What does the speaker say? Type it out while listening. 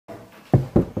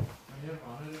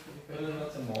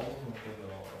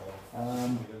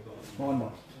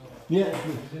Nee,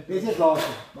 dis net laaste,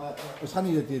 maar ons gaan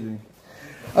nie dit hier doen nie.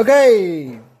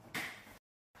 Okay.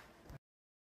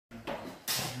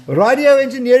 Radio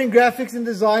engineering, graphics and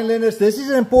design learners, this is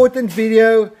an important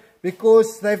video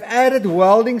because they've added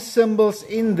welding symbols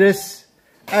in this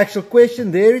actual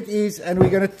question. There it is, and we're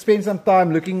going to spend some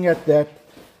time looking at that.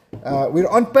 We're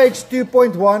on page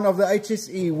 2.1 of the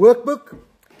HSE workbook.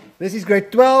 This is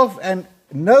grade 12, and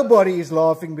nobody is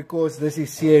laughing because this is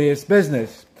serious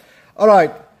business.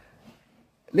 Alright,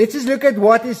 let's just look at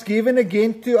what is given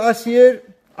again to us here.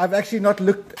 I've actually not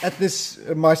looked at this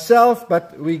myself,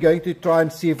 but we're going to try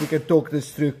and see if we can talk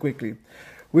this through quickly.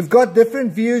 We've got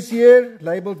different views here,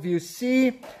 labeled view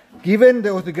C, given the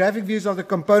orthographic views of the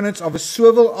components of a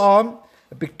swivel arm,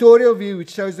 a pictorial view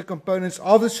which shows the components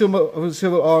of the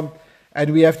swivel arm,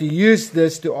 and we have to use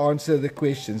this to answer the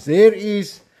questions. There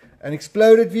is an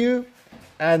exploded view,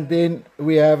 and then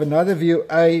we have another view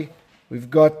A. We've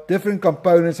got different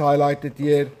components highlighted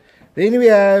here. Then we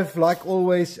have, like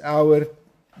always, our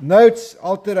notes,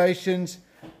 alterations,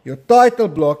 your title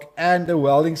block, and the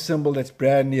welding symbol that's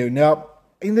brand new. Now,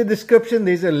 in the description,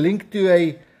 there's a link to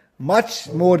a much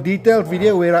more detailed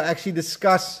video where I actually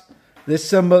discuss this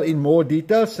symbol in more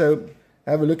detail. So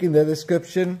have a look in the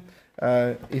description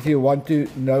if you want to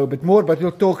know a bit more, but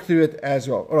we'll talk through it as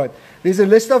well. All right, there's a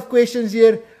list of questions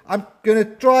here. I'm going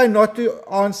to try not to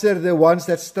answer the ones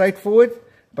that's straightforward,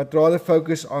 but rather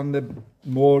focus on the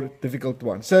more difficult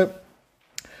ones. So,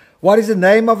 what is the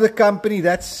name of the company?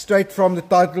 That's straight from the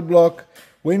title block.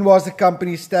 When was the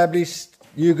company established?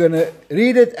 You're going to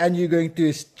read it and you're going to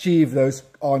achieve those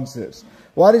answers.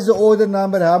 What is the order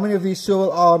number? How many of these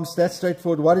swivel arms? That's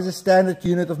straightforward. What is the standard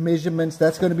unit of measurements?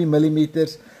 That's going to be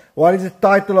millimeters. What is the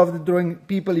title of the drawing?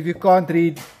 People, if you can't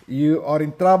read, you are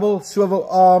in trouble. Swivel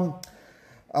arm.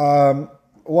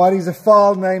 What is the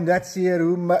file name? That's here.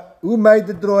 Who made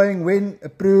the drawing? When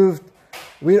approved?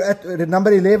 We're at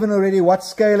number 11 already. What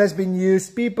scale has been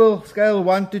used? People, scale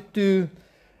 1 to 2.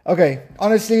 Okay,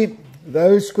 honestly,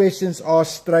 those questions are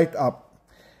straight up.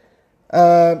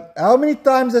 How many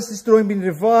times has this drawing been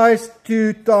revised?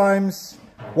 2 times.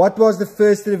 What was the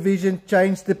first revision?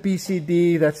 Change the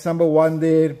PCD. That's number 1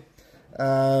 there.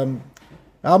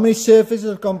 How many surfaces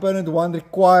of component 1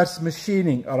 requires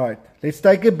machining? Alright, let's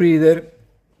take a breather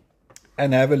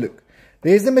and have a look.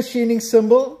 There's the machining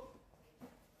symbol.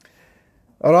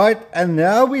 Alright, and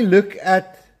now we look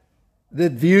at the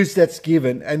views that's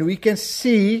given, and we can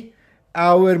see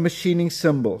our machining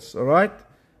symbols. Alright,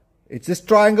 it's this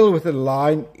triangle with a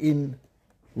line in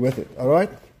with it.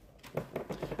 Alright,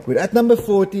 we're at number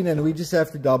 14, and we just have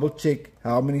to double check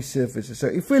how many surfaces. So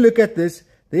if we look at this,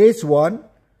 there's 1,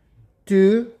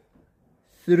 2,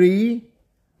 3,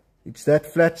 it's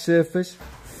that flat surface,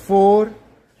 4,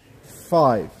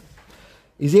 5.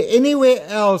 Is there anywhere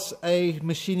else a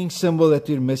machining symbol that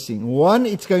you're missing? 1,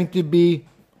 it's going to be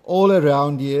all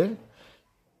around here.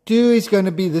 2 is going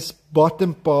to be this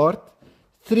bottom part.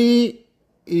 3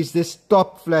 is this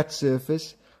top flat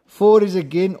surface. 4 is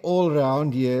again all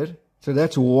around here. So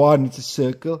that's 1, it's a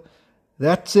circle.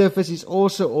 That surface is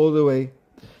also all the way.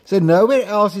 So nowhere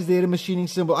else is there a machining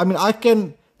symbol. I mean, I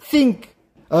can think,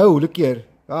 oh, look here.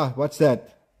 Ah, what's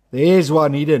that? There's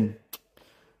one hidden.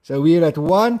 So we're at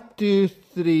 1, 2,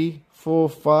 3, 4,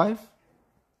 5.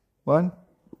 1,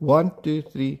 2,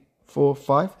 3, 4,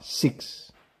 5,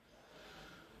 6.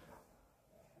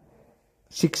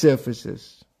 6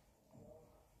 surfaces.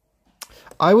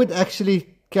 I would actually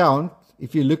count,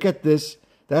 if you look at this,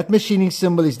 that machining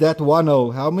symbol is that 1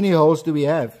 hole. How many holes do we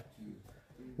have?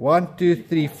 1, 2,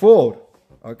 3, 4.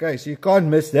 Okay, so you can't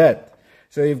miss that.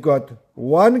 So you've got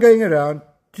 1 going around,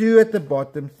 2 at the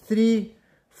bottom, 3,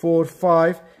 4,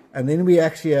 5, and then we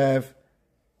actually have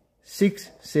 6,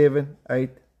 7, 8,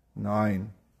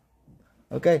 9.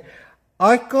 Okay,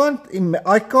 I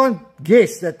can't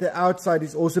guess that the outside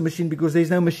is also machined because there's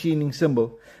no machining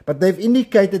symbol. But they've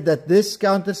indicated that this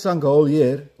countersunk hole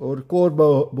here, or core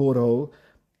bore hole,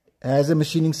 has a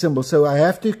machining symbol. So I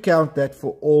have to count that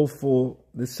for all 4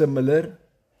 the similar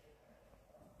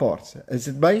parts. Is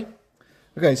it by?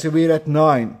 Okay, so we're at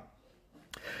 9.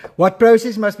 What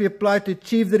process must be applied to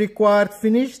achieve the required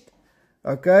finished?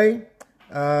 Okay.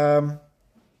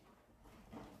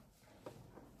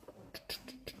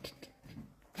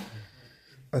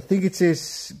 I think it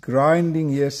says grinding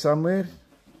here somewhere.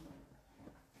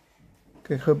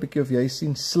 Kyk gou 'n bietjie of jy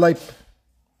sien slyp.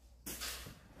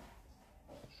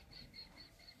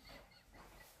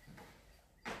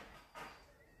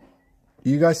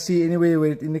 You guys see anywhere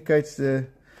where it indicates the,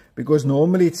 because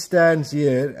normally it stands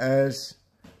here as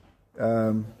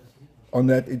on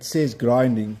that it says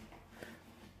grinding.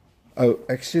 Oh,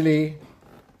 actually,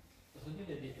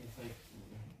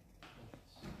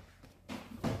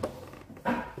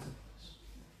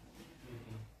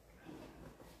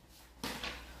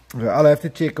 okay, I'll have to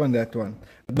check on that one.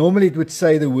 Normally it would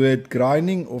say the word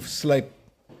grinding or slip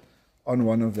on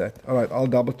one of that. All right, I'll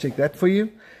double check that for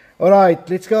you. All right,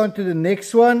 let's go on to the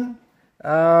next one.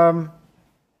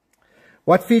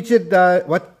 What feature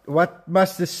what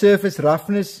must the surface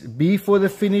roughness be for the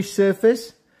finished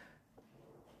surface?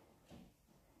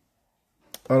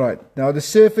 All right, now the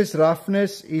surface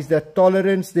roughness is that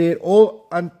tolerance there.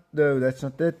 No, that's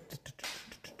not it.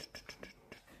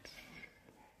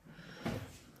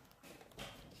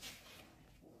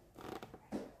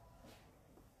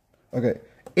 Okay,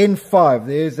 N5,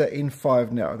 there's the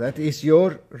N5 now. That is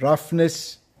your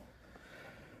roughness.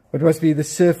 What must be the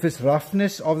surface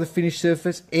roughness of the finished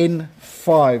surface?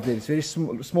 N5. There. It's very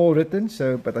small written,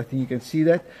 so but I think you can see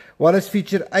that. What does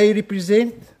feature A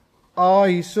represent? A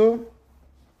hierso.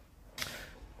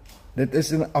 Dit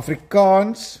is in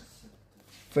Afrikaans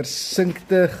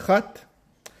versinkte gat.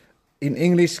 In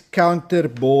English, counter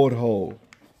borehole.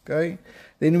 Okay.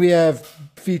 Then we have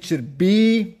feature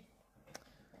B.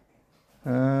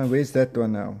 Where's that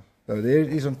one now? So there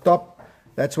it is on top.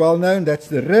 That's well known. That's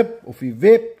the rib of die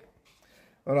web.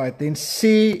 Alright, then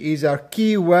C is our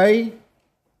keyway.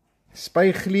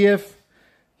 Spygleef.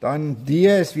 Dan D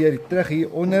is weer terug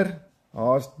hier onder.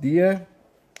 Haas D.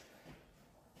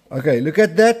 Okay, look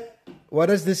at that. What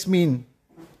does this mean?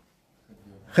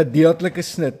 Gedeeltelike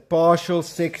snit. Partial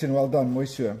section. Well done. Mooi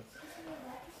so.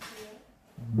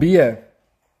 B.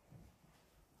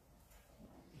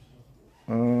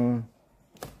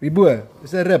 Hierbo,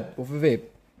 is 'n rib of 'n web.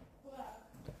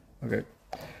 Okay.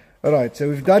 Alright, so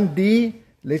we've done D.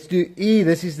 Let's do E.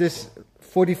 This is this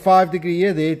 45 degree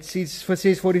here. There it says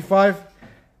 45.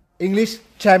 English,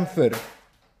 chamfer.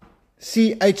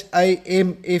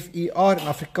 C-H-A-M-F-E-R. In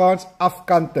Afrikaans,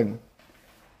 afkanting.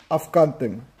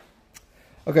 Afkanting.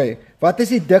 Okay, wat is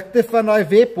die dikte van die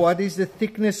web? What is the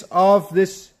thickness of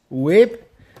this web?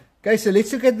 Okay, so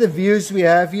let's look at the views we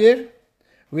have here.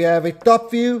 We have a top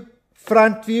view,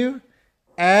 front view,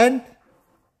 and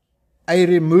a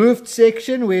removed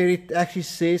section where it actually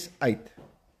says 8.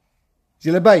 Is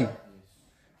julle by?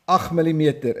 8 mm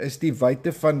is die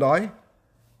wyte van daai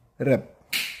rib.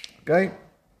 Okay.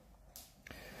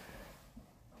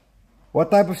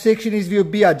 What type of section is view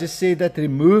B? I just said that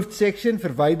removed section,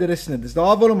 verwyderde snit. Dis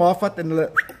daar waar hom afvat en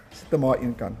hulle sit hom maar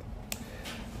een kant.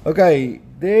 Okay,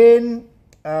 then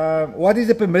what is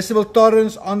the permissible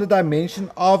tolerance on the dimension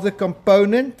of the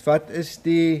component? Wat is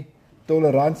die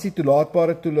toleransie,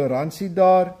 toelaatbare toleransie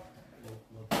daar?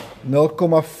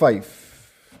 0,5.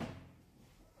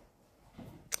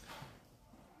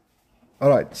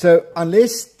 Alright, so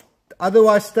unless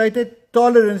otherwise stated,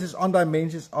 tolerances on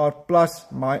dimensions are plus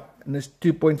minus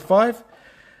 2.5.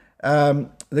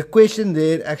 The question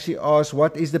there actually asks,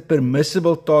 what is the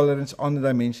permissible tolerance on the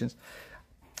dimensions?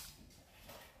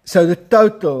 So the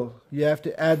total, you have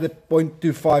to add the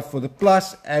 0.25 for the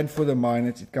plus, and for the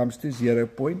minus, it comes to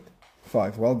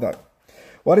 0.5. Well done.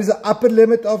 What is the upper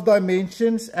limit of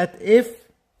dimensions at F?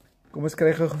 Kom ons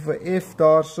kry gou vir F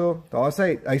daarso. Daar's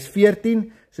hy's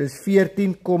 14, so is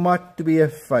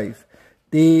 14,25.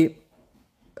 Dis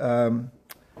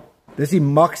die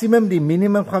maksimum, die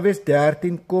minimum gaan wees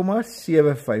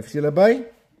 13,75. Is julle by?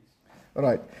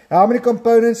 Alright. How many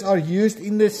components are used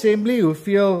in the assembly?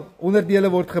 Hoeveel onderdele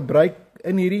word gebruik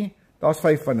in hierdie? Daar's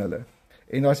 5 van hulle.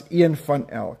 En daar's 1 van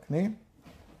elk, né?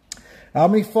 How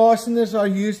many fasteners are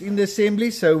used in the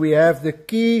assembly? So we have the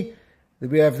key,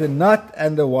 we have the nut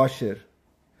and the washer.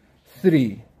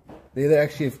 3. They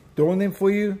actually have drawn them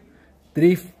for you.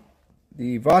 3,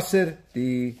 die wasser,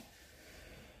 die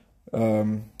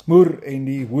moer en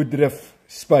die woodruff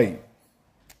spy.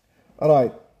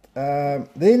 Alright.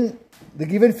 Then the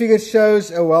given figure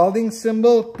shows a welding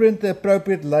symbol. Print the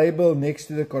appropriate label next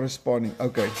to the corresponding.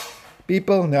 Okay.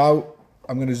 People, now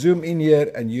I'm going to zoom in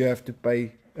here and you have to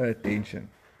pay attention.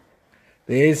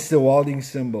 There's the welding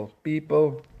symbol.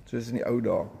 People, soos in die ou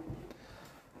dae.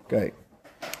 Okay.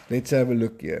 Let's have a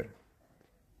look here.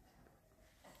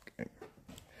 Okay.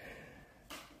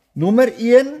 Nommer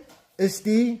 1 is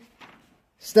die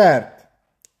stert.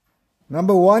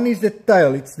 Number 1 is the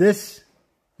tail. It's this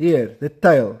here, the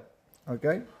tail.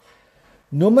 Okay.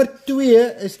 Nommer 2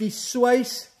 is die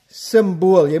swys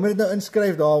symbool. Jy moet dit nou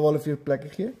inskryf daar waar hulle vir jou plekke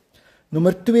gee.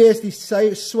 Nommer 2 is die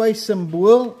swys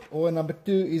symbool, or number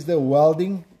 2 is the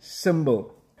welding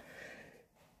symbol.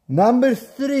 Number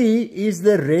 3 is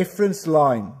the reference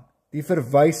line, die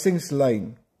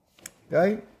verwysingslyn.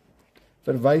 Okay?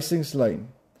 Verwysingslyn.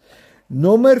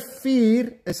 Nommer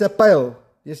 4 is 'n pyl.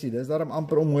 Jy sien, dis daarom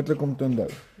amper onmoontlik om te onthou.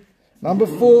 Number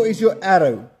 4 is your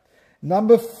arrow.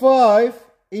 Number 5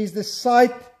 is the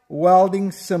sight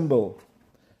welding symbol.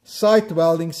 Sight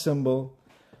welding symbol.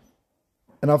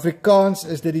 In Afrikaans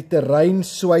is dit die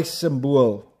terreinswys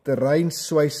simbool.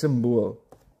 Terreinswys simbool.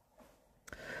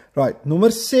 Right,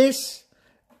 nommer 6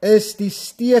 is die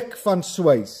steek van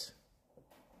swys.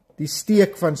 Die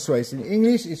steek van swys. In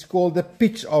English it's called the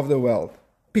pitch of the weld.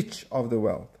 Pitch of the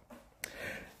weld.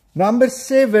 Number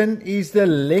 7 is the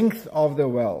length of the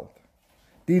weld.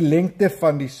 Die lengte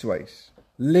van die swys.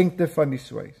 Lengte van die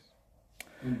swys.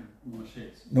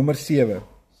 Nommer 7.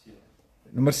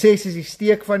 Nommer 6 is die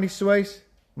steek van die swys.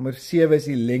 Nommer 7 is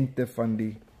die lengte van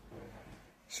die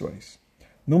swys.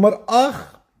 Nommer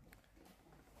 8,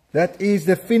 that is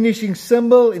the finishing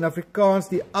symbol, in Afrikaans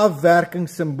die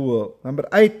afwerkingssimbool. Number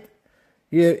 8,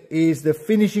 here is the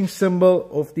finishing symbol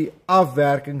of die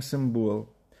afwerkingssimbool.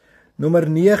 Nommer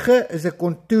 9 is 'n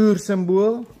contour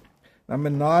symbol. Number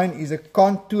 9 is a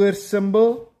contour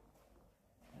symbol.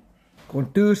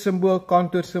 Contour symbol,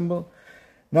 contour symbol.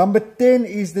 Number 10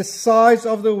 is the size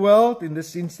of the weld. In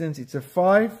this instance, it's a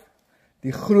 5.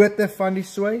 Die grootte van die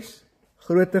swys.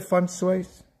 Grootte van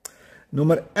swys.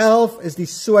 Nummer 11 is die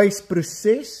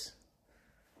swysproses.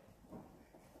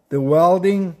 The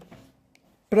welding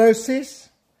process.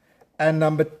 And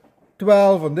number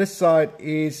 12 on this side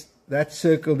is that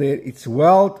circle there. It's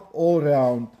weld all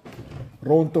round.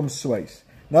 Rondom swys.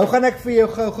 Nou gaan ek vir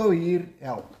jou gou hier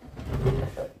help.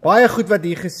 Baie goed wat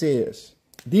hier gesê is.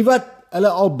 Die wat hulle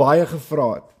al baie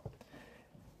gevra het,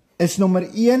 is nommer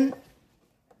 1,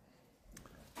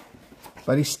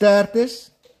 wat die stert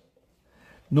is.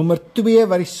 Nommer 2,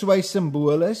 wat die swys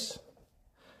simbool is.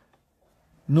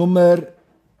 Nommer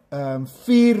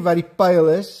 4, wat die pyl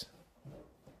is.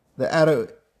 The arrow,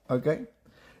 okay.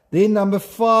 Then number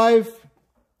 5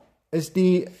 is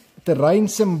die terrein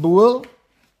simbool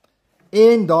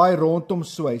en daai rondom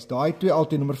swys. Daai twee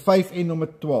altyd, nommer 5 en nommer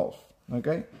 12.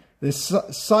 Okay. The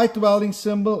sight welding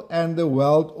symbol and the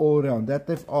weld all round. That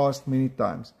they've asked many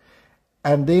times.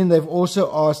 And then they've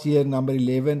also asked here number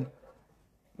 11,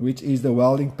 which is the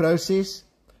welding process,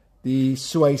 die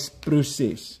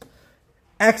swysproses.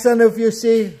 Ek sal nou vir jou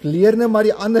sê, leer nou maar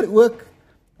die ander ook,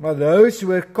 maar those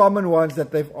were common ones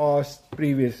that they've asked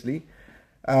previously.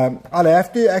 I'll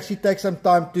have to actually take some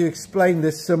time to explain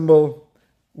this symbol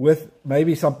with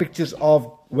maybe some pictures of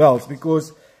welds,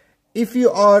 because if you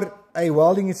are a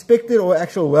welding inspector or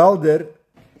actual welder,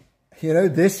 you know,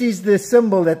 this is the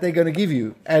symbol that they're going to give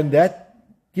you, and that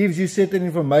gives you certain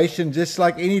information, just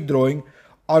like any drawing,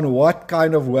 on what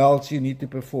kind of welds you need to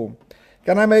perform.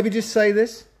 Can I maybe just say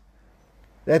this?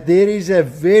 That there is a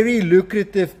very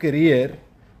lucrative career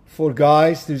for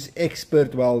guys who's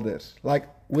expert welders. Like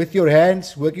with your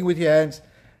hands, working with your hands,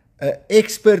 an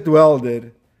expert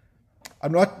welder.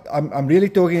 I'm really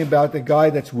talking about a guy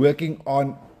that's working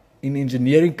in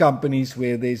engineering companies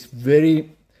where there's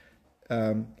very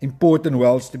important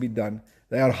welds to be done.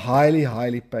 They are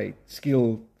highly paid,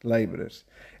 skilled laborers.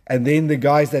 And then the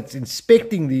guys that's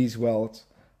inspecting these welds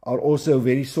are also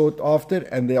very sought after,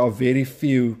 and there are very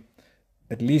few,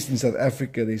 at least in South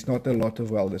Africa, there's not a lot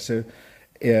of welders. So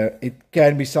it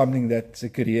can be something that's a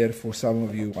career for some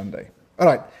of you one day. All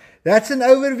right, that's an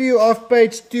overview of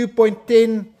page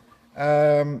 2.10.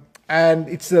 And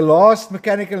it's the last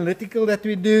mechanical analytical that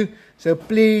we do. So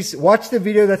please watch the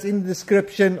video that's in the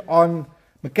description on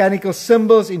mechanical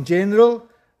symbols in general,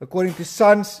 according to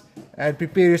Sons, and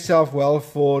prepare yourself well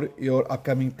for your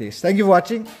upcoming test. Thank you for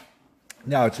watching.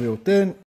 Now it's your turn.